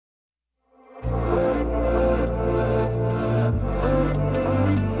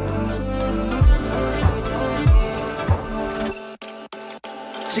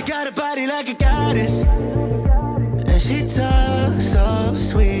She got a body like a goddess, and she talks so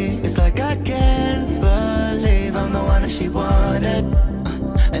sweet. It's like I can't believe I'm the one that she wanted.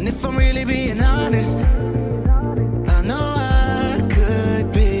 And if I'm really being honest, I know I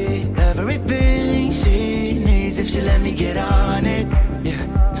could be everything she needs if she let me get on it.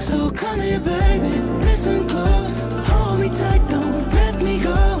 Yeah. So come here, baby, listen close, hold me tight, don't let me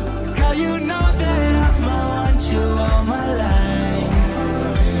go. Girl, you know that I'ma want you all my life,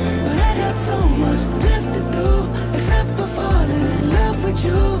 but I got so much left to do, except for falling in love with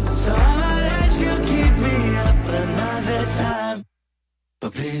you. So I'ma let you keep me up another time,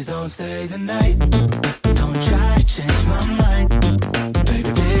 but please don't stay the night. Don't try to change my mind,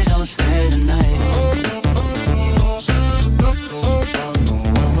 baby, please don't stay the night.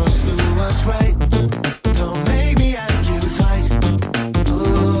 I must do what's right. Don't make me ask you twice.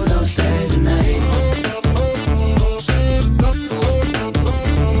 Ooh, don't stay the night.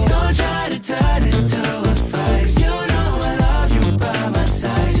 Don't try to turn it to a fight. You know I love you by my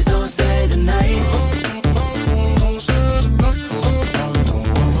side. Just don't stay the night. I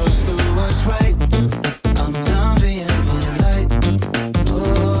must do what's right. I'm done being polite.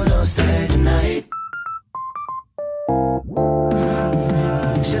 Ooh, don't stay the night.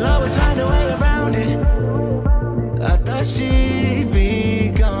 She'll always find a way around it. I thought she'd be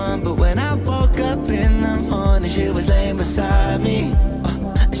gone, but when I woke up in the morning, she was laying beside me.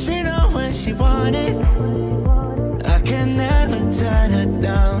 She know when she wanted. I can never turn her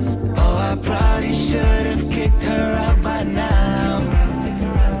down. Oh, I probably should have kicked her out by now,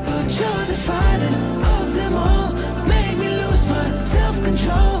 but you're the finest of them all. Made me lose my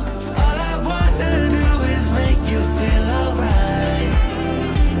self-control. All I wanna do is make you feel alright.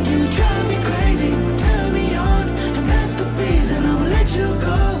 You drive me crazy, turn me on, and that's the reason I'ma let you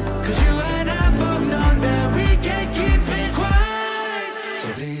go. Cause you and I both know that we can't keep it quiet. So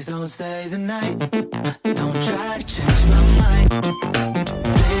please don't stay the night. Don't try to change my mind.